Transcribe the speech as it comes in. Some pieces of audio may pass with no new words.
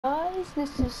Guys,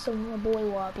 this is some boy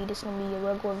Wappy. This is gonna be a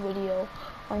regular video.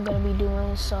 I'm gonna be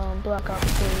doing some Black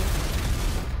Ops 3.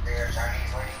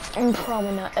 I'm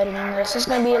probably not editing this. It's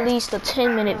gonna be at least a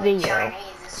 10-minute video.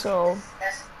 So,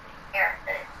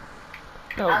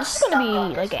 no, this is gonna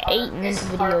be like an 8-minute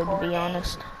video to be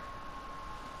honest.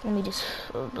 Let me just.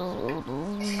 It's one of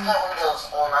those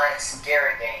online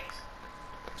scary games.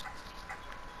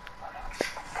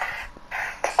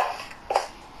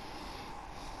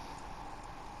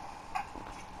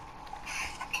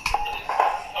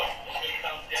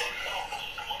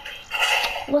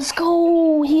 Let's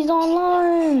go! He's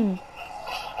online!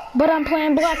 But I'm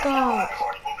playing Black Ops.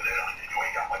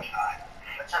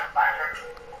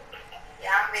 Yeah,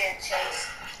 I'm being chased.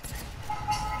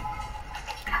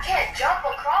 I can't jump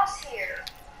across here.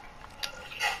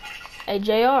 Hey,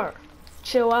 JR,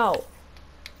 chill out.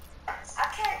 I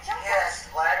can't jump. Yes,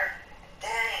 ladder.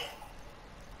 Dang.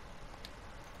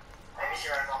 Maybe she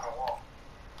runs on the wall.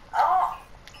 Oh.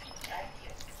 Thank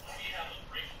you.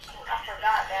 I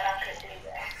forgot that I could do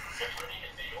that.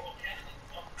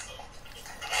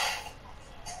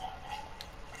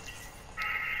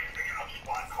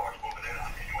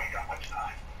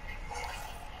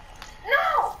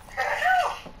 No! No!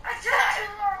 I jumped too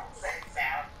long. I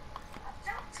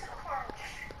jumped too long.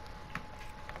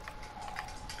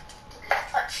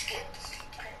 Punch skills.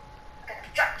 I got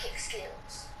drop kick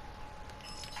skills.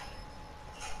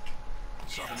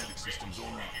 Cybernetic systems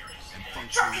online and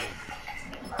functioning.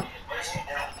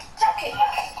 Drop kick.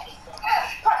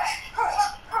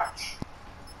 Punch.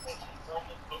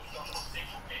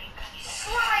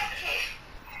 Slide kick.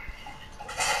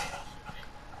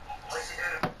 What'd you do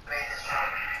to make this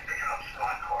jump?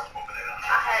 I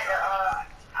had to,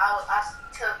 I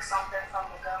took something from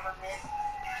the government.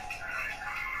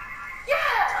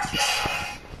 Yeah!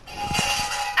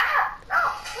 Ah! No,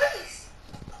 please!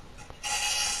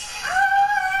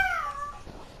 Ah!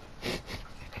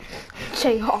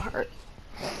 JR.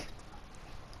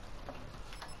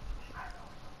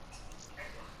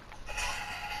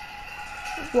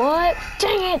 What?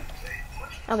 Dang it!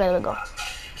 Okay, there we go.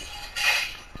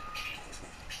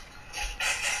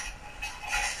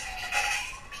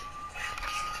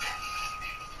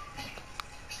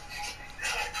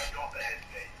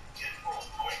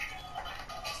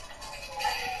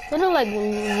 They look like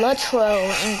Latrell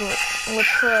and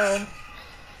Latrell.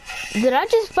 Did I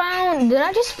just find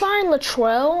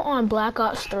Latrell on Black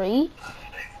Ops 3?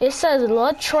 It says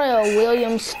Latrell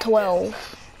Williams 12.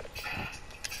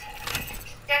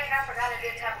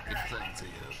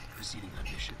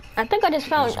 I think I just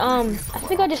found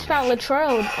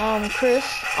Latrell, Chris,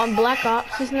 on Black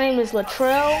Ops. His name is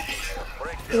Latrell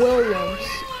Williams.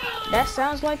 That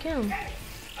sounds like him.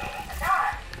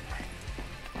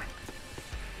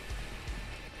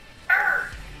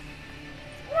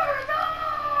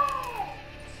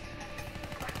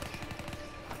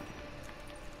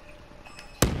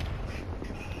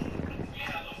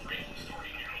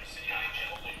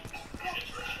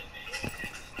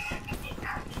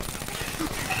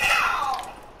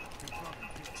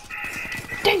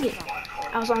 Dang it!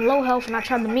 I was on low health and I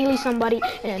tried to melee somebody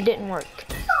and it didn't work.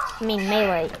 I mean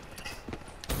melee.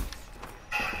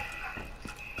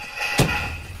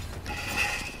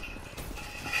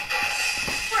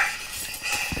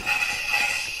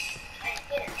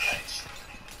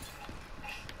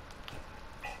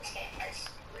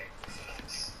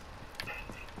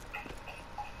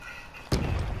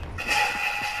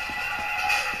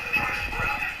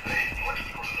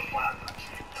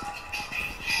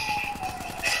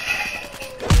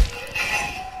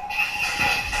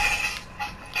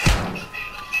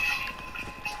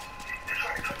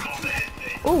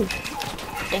 Ooh,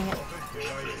 dang it.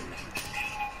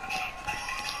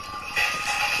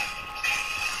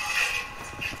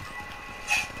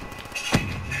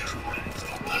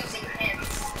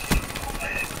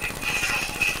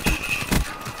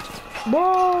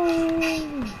 Whoa!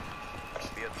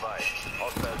 Be advised,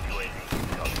 hostile UAV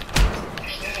incoming.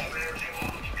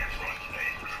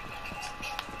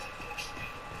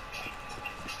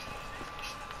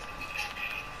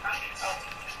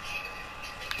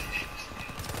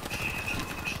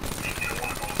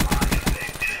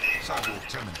 Cyborg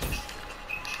terminal.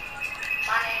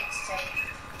 My name's Tate.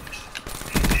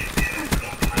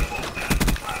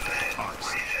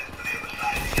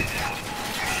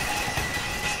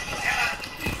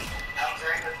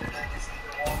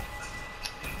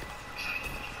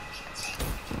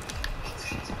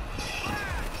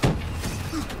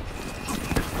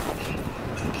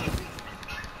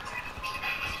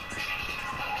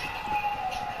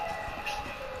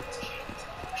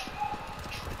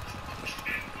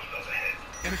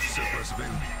 Energy surplus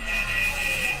available.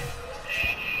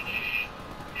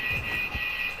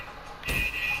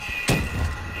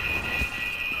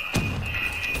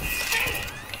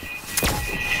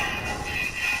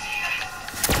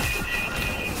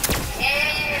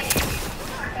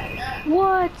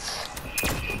 What?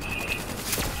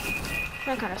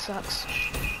 That kind of sucks.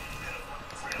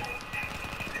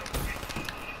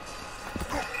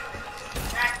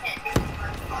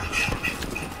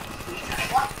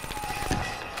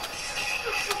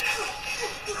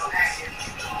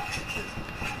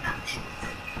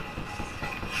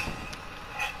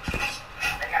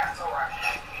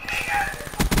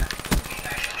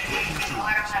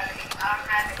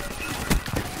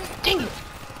 Dang it!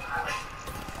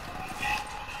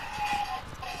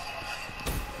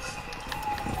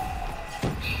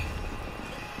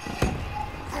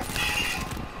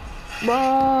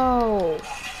 Bro!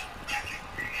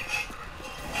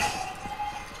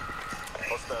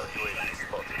 Hostile UAV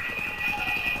spotted.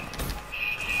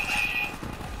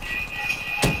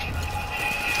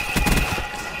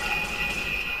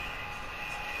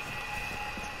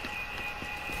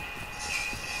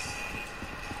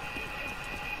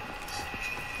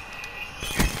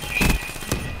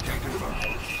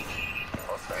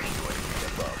 Hostile UAV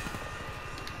above.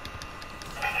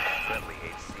 Friendly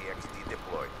HCXD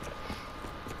deployed.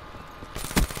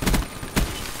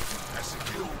 That's a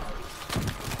kill.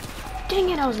 Dang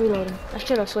it, I was reloading. I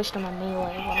should have switched to my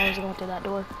melee when I was going through that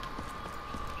door.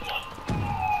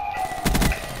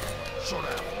 Shot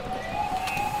out.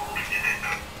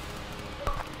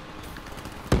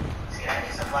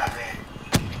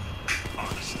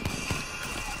 Honest.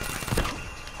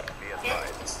 Be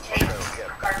advised,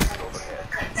 hostile captain overhead.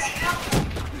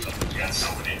 Got so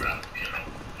many around, you know.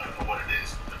 I don't know what it is,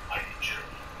 but they're fighting each other.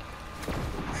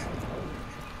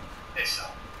 Hey, so.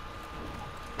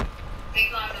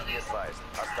 Be advised,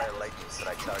 hostile lightning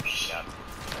strike target active.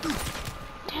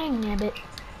 Dang nabbit.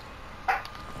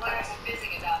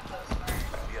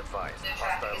 Be advised,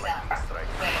 hostile lightning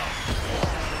strike inbound.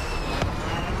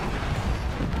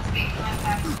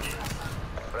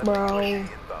 Bro. Friendly UAV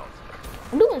inbound.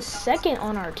 I'm doing second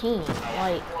on our team.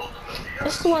 Like,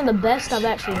 this is one of the best I've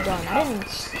actually done. I didn't...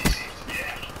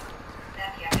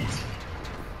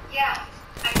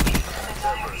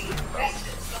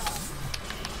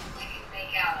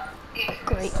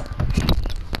 Great.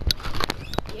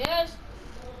 Yes.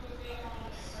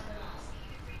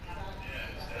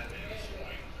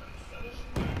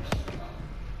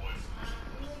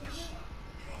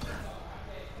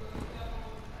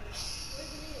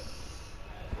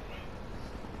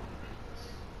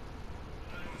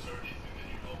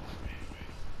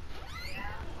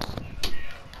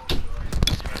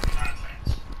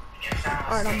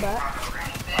 Alright, I'm back.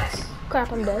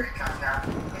 Crap, I'm dead.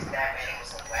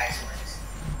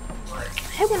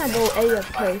 I hate when I go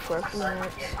AFK for a few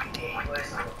minutes.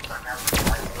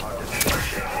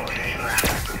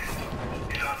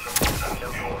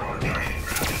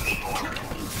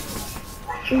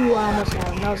 Ooh, I almost had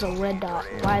him. That was a red dot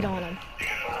right on him.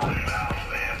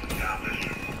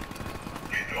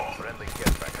 Friendly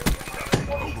care package inbound.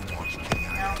 Overwatch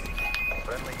AI.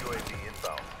 Friendly UAV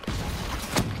inbound.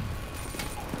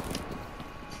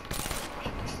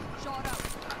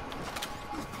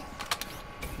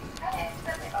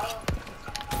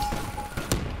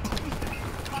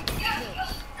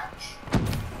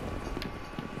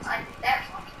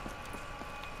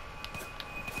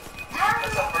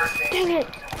 Dang it!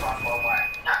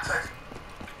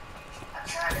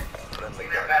 Friendly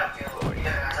target deployed.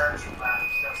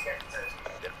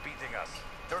 They're beating us.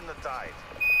 Turn the tide.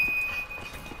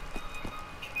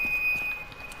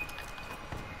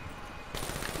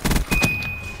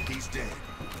 He's dead.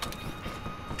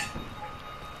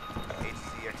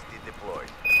 HCXD deployed.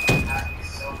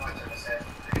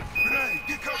 Grenade,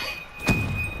 get cover.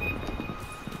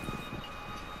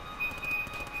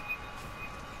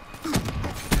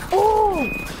 Oh!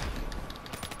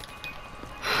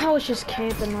 I was just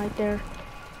camping right there.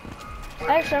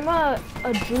 Actually, I'm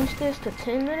gonna juice this to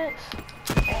 10 minutes.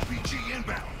 RPG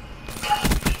inbound.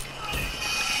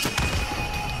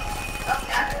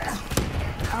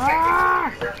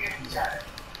 Ah!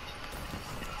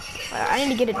 I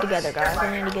need to get it together, guys.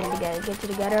 I need to get it together. Get it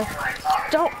together.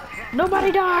 Don't!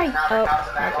 Nobody die! Oh,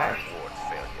 okay. Ward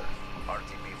failure.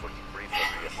 RTB for debrief and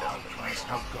reassessment. Nice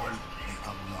help guard and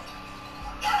unlock.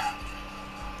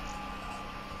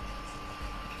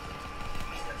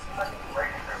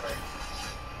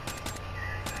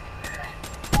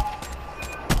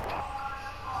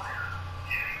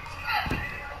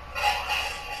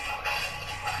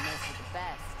 Mess with the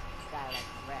best. Gotta like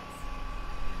the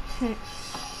rest.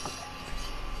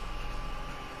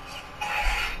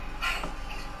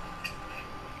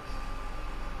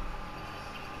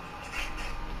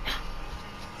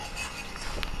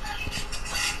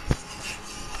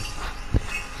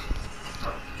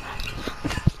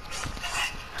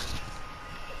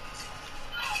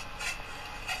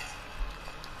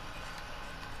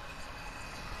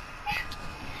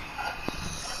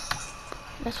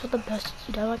 That's what the best.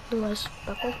 You don't like the less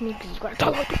back with me because you got to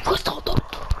like the first.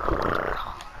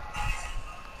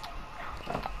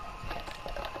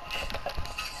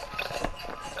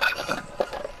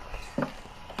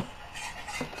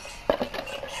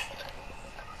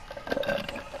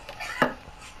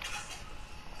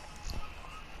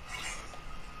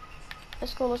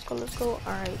 Let's go, let's go, let's go.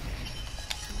 Alright.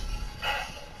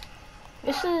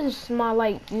 This is my,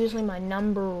 like, usually my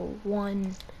number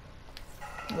one.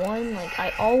 Like,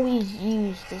 I always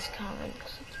use this kind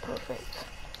because it's perfect.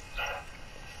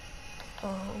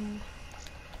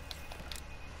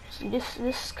 See,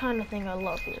 this kind of thing I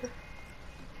love here.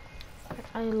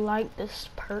 I like this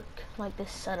perk, like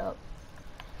this setup.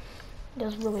 It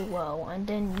does really well. And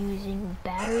then using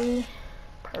battery,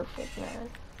 perfect, man.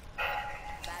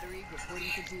 Battery reporting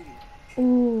for duty.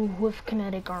 Ooh, with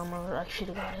kinetic armor, I should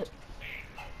have got it.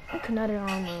 Kinetic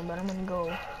armor, but I'm gonna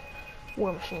go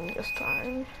War Machine this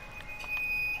time.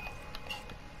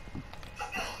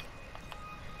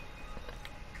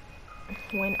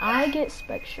 When I get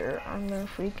Spectre, I'm gonna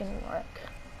freaking wreck.